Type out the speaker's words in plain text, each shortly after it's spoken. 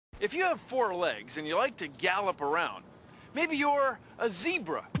If you have 4 legs and you like to gallop around, maybe you're a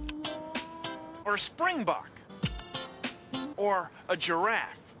zebra, or a springbok, or a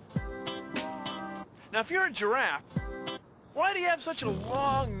giraffe. Now, if you're a giraffe, why do you have such a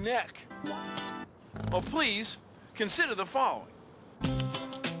long neck? Well, please consider the following.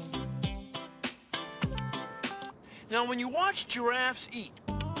 Now, when you watch giraffes eat,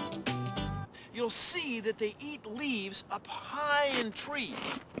 you'll see that they eat leaves up high in trees.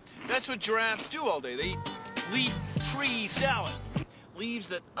 That's what giraffes do all day. They eat leaf tree salad, leaves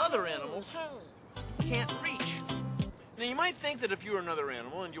that other animals can't reach. Now, you might think that if you were another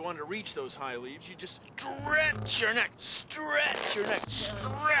animal and you wanted to reach those high leaves, you just stretch your neck, stretch your neck,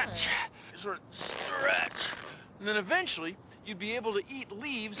 stretch, sort of stretch. And then eventually, you'd be able to eat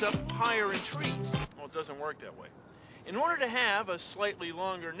leaves up higher in trees. Well, it doesn't work that way. In order to have a slightly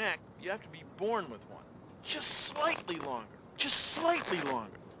longer neck, you have to be born with one. Just slightly longer. Just slightly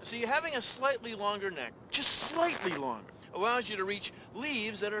longer. See, having a slightly longer neck, just slightly longer, allows you to reach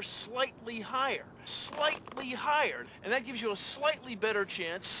leaves that are slightly higher. Slightly higher. And that gives you a slightly better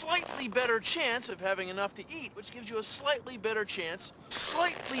chance of having enough to eat, which gives you a slightly better chance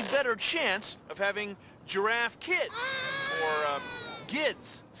of having giraffe kids. Or,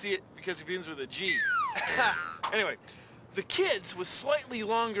 gids. See it because it begins with a G. Anyway, the kids with slightly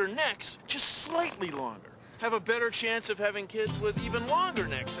longer necks, just slightly longer, have a better chance of having kids with even longer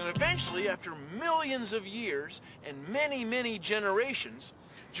necks. And eventually, after millions of years and many, many generations,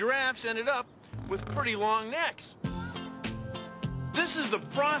 giraffes ended up with pretty long necks. This is the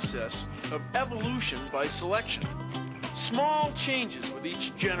process of evolution by selection. Small changes with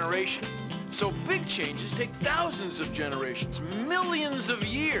each generation. So big changes take thousands of generations, millions of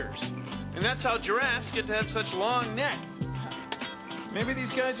years. And that's how giraffes get to have such long necks. Maybe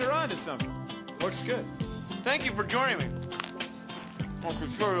these guys are onto something. Looks good. Thank you for joining me. I'll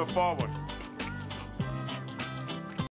consider the following.